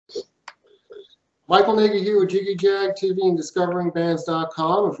Michael Nagy here with Jiggy Jag TV and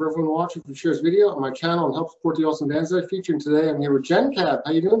discoveringbands.com. And for everyone watching, who shares video on my channel and help support the awesome bands that I feature. And today I'm here with genCAB.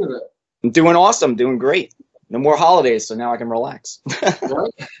 How you doing today? I'm doing awesome, doing great. No more holidays, so now I can relax.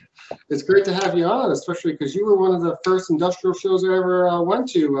 Right? It's great to have you on, especially because you were one of the first industrial shows I ever went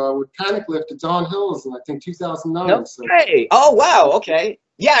to with Panic Lift at Don Hills in I think 2009. No so. way. Oh wow, okay.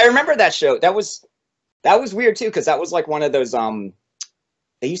 Yeah, I remember that show. That was weird too, because that was like one of those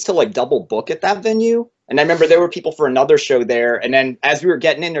they used to like double book at that venue. And I remember there were people for another show there, and then as we were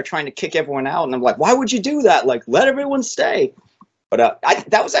getting in, they're trying to kick everyone out, and I'm like, why would you do that? Like, let everyone stay. But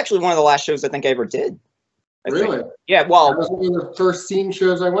that was actually one of the last shows I think I ever did. Really? Yeah, well, that was one of the first scene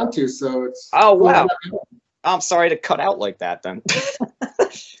shows I went to, so it's... Oh, wow. I'm sorry to cut out like that, then.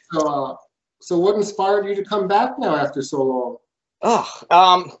 So what inspired you to come back now after so long?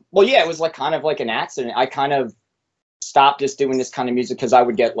 Oh, well, yeah, it was like kind of like an accident. I kind of stopped just doing this kind of music because I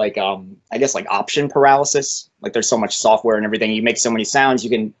would get like, I guess like option paralysis. Like there's so much software and everything. You make so many sounds,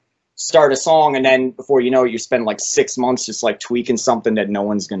 you can start a song, and then before you know it, you spend like 6 months just like tweaking something that no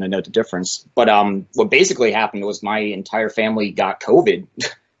one's going to know the difference. But what basically happened was my entire family got COVID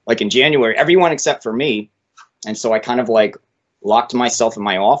like in January, everyone except for me. And so I kind of like locked myself in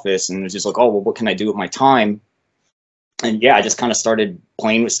my office and was just like, oh, well, what can I do with my time? And yeah, I just kind of started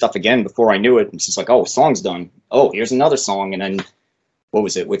playing with stuff again. Before I knew it, it's just like, oh, song's done. Oh, here's another song. And then what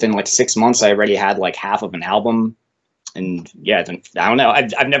was it? Within like 6 months, I already had like half of an album. And yeah, I don't know.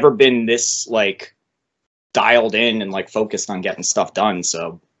 I've never been this like dialed in and like focused on getting stuff done.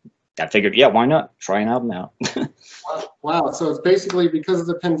 So I figured, yeah, why not try an album out? Wow. So it's basically because of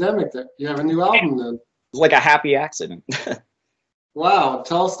the pandemic that you have a new album then. It's like a happy accident. Wow.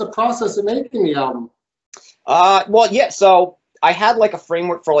 Tell us the process of making the album. Well, yeah. So I had like a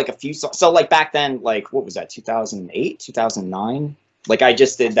framework for like a few songs. So like back then, like what was that? 2008, 2009. Like I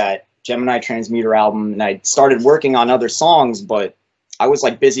just did that Gemini Transmuter album, and I started working on other songs, but I was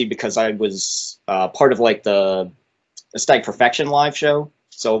like busy because I was part of like the Aesthetic Perfection live show.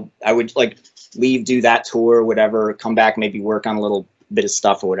 So I would like leave, do that tour, whatever, come back, maybe work on a little bit of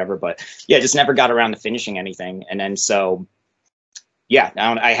stuff or whatever. But yeah, just never got around to finishing anything. And then so yeah,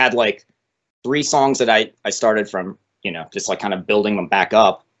 I had like 3 songs that I started from, you know, just like kind of building them back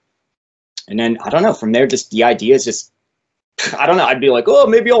up. And then I don't know, from there, just the ideas just, I don't know, I'd be like, oh,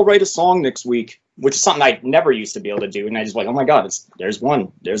 maybe I'll write a song next week, which is something I never used to be able to do. And I just like, oh my God, there's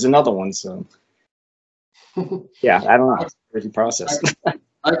one, there's another one. So yeah, I don't know. It's a crazy process.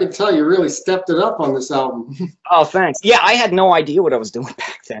 I can tell you really stepped it up on this album. Oh, thanks. Yeah, I had no idea what I was doing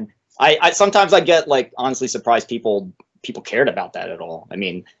back then. I sometimes I get like honestly surprised people cared about that at all. I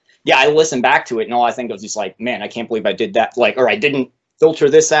mean, yeah, I listen back to it and all I think was just like, man, I can't believe I did that. Like, or I didn't filter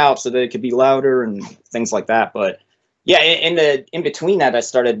this out so that it could be louder and things like that. But yeah, in between that, I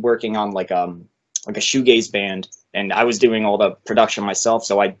started working on like a shoegaze band, and I was doing all the production myself.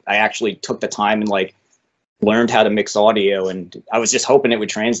 So I actually took the time and like learned how to mix audio, and I was just hoping it would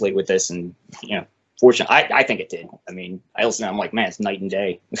translate with this. And you know, fortunately, I think it did. I mean, I listen, I'm like, man, it's night and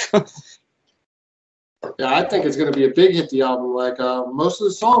day. Yeah, I think it's going to be a big hit, the album. Like most of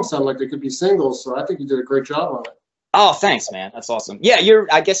the songs sound like they could be singles, so I think you did a great job on it. Oh, thanks, man. That's awesome. Yeah,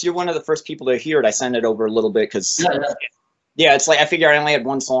 I guess you're one of the first people to hear it. I sent it over a little bit because yeah, it's like I figure I only had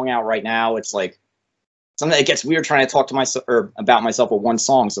one song out right now. It's like something that gets weird trying to talk to myself or about myself with one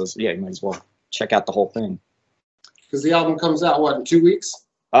song. So yeah, you might as well check out the whole thing. Because the album comes out what, in 2 weeks?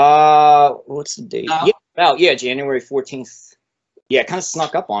 What's the date? Yeah, January 14th. Yeah, it kind of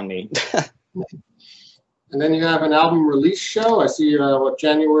snuck up on me. And then you have an album release show. I see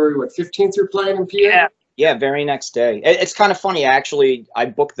January 15th you're playing in PA? Yeah, very next day. It's kind of funny, actually. I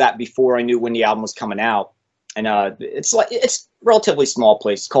booked that before I knew when the album was coming out. And it's relatively small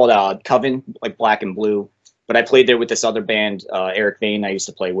place. It's called Coven, like Black and Blue. But I played there with this other band, Eric Vane, I used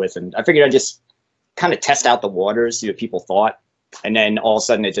to play with. And I figured I'd just kind of test out the waters, see what people thought. And then all of a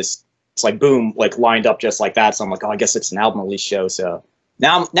sudden it's like boom, like lined up just like that. So I'm like, oh, I guess it's an album release show. So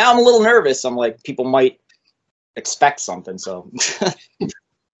now I'm a little nervous. I'm like, people might expect something. So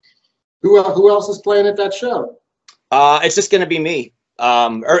who else is playing at that show? It's just gonna be me.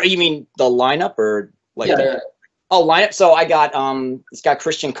 Or you mean the lineup, or like? Yeah. Oh, lineup. So I got this guy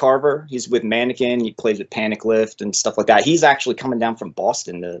Christian Carver. He's with Mannequin. He plays with Panic Lift and stuff like that. He's actually coming down from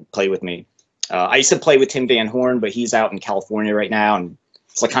Boston to play with me. I used to play with Tim Van Horn, but he's out in California right now, and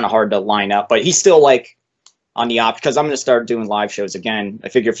it's like kind of hard to line up. But he's still like on the op, because I'm going to start doing live shows again. I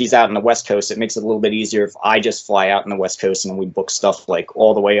figure if he's out on the West Coast, it makes it a little bit easier if I just fly out on the West Coast and we book stuff like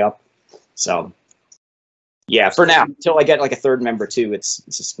all the way up. So yeah, for now, until I get like a third member too, it's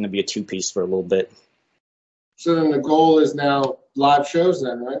just going to be a 2-piece for a little bit. So then the goal is now live shows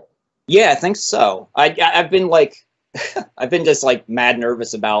then, right? Yeah, I think so. I've been like, I've been just like mad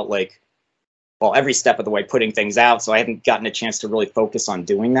nervous about like, well, every step of the way putting things out. So I haven't gotten a chance to really focus on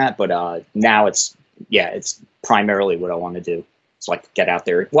doing that. But now it's, yeah, it's primarily what I want to do. So I can get out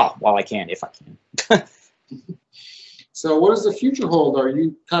there, well, while I can, if I can. So what does the future hold? Are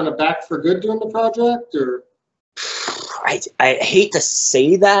you kind of back for good doing the project, or? I hate to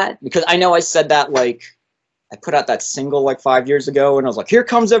say that because I know I said that like, I put out that single like 5 years ago and I was like, here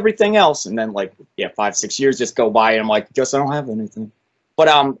comes everything else. And then like, yeah, 5, 6 years just go by and I'm like, guess I don't have anything.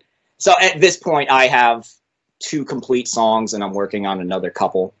 But so at this point I have 2 complete songs and I'm working on another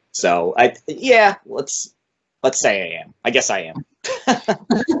couple. So yeah, let's say I am. I guess I am.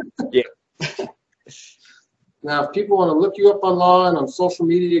 Yeah. Now, if people want to look you up online on social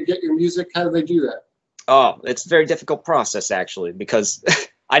media, get your music, how do they do that? Oh, it's a very difficult process actually, because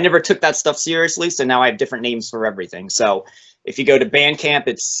I never took that stuff seriously. So now I have different names for everything. So if you go to Bandcamp,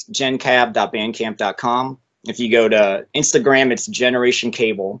 it's gencab.bandcamp.com. If you go to Instagram, it's Generation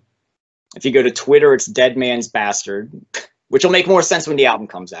Cable. If you go to Twitter, it's Dead Man's Bastard, which will make more sense when the album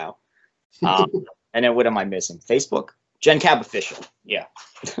comes out. And then what am I missing? Facebook? genCAB Official. Yeah.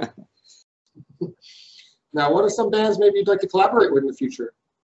 Now, what are some bands maybe you'd like to collaborate with in the future?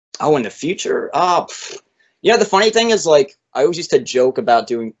 Oh, in the future? Yeah, the funny thing is, like, I always used to joke about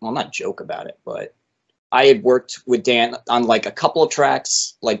doing, well, not joke about it, but I had worked with Dan on, like, a couple of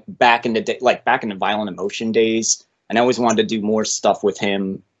tracks, like, back in the day, like, back in the Violent Emotion days, and I always wanted to do more stuff with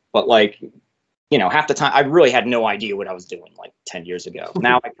him, but, like, you know, half the time, I really had no idea what I was doing, like, 10 years ago.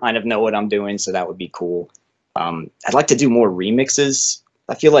 Now I kind of know what I'm doing, so that would be cool. I'd like to do more remixes.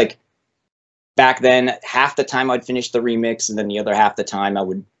 I feel like back then, half the time I'd finish the remix, and then the other half the time I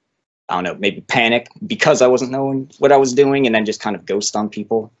would, I don't know, maybe panic because I wasn't knowing what I was doing, and then just kind of ghost on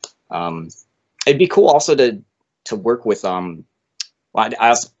people. It'd be cool also to work with. Well, I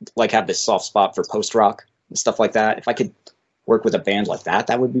also like have this soft spot for post rock and stuff like that. If I could work with a band like that,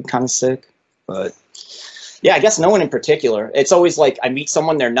 that would be kind of sick. But yeah, I guess no one in particular. It's always like I meet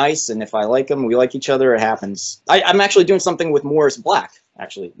someone, they're nice, and if I like them, we like each other. It happens. I'm actually doing something with Morris Black.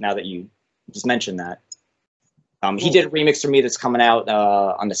 Actually, now that you just mentioned that. He did a remix for me that's coming out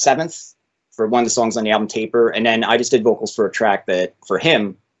on the 7th for one of the songs on the album Taper, and then I just did vocals for a track that, for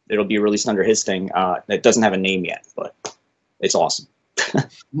him, it'll be released under his thing. That doesn't have a name yet, but it's awesome.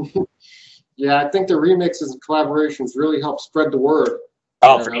 Yeah, I think the remixes and collaborations really help spread the word.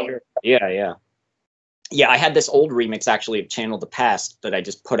 Oh, for sure. Yeah, yeah. Yeah, I had this old remix, actually, of Channel the Past that I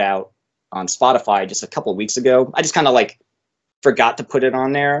just put out on Spotify just a couple of weeks ago. I just kind of, like, forgot to put it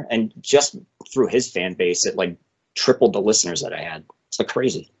on there, and just through his fan base, it, like, tripled the listeners that I had. It's like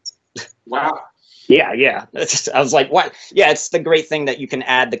crazy. Wow. Yeah, yeah. I was like, what? Yeah, it's the great thing that you can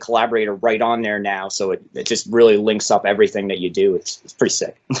add the collaborator right on there now, so it just really links up everything that you do. It's pretty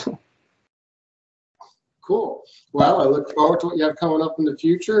sick. Cool. Well, I look forward to what you have coming up in the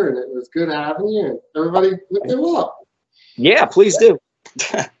future, and it was good having you. And everybody, look them up. Yeah, please do.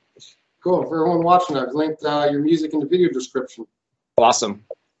 Cool. For everyone watching, I've linked your music in the video description. Awesome.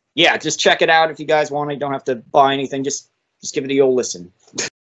 Yeah, just check it out if you guys want it. You don't have to buy anything. Just give it a old listen.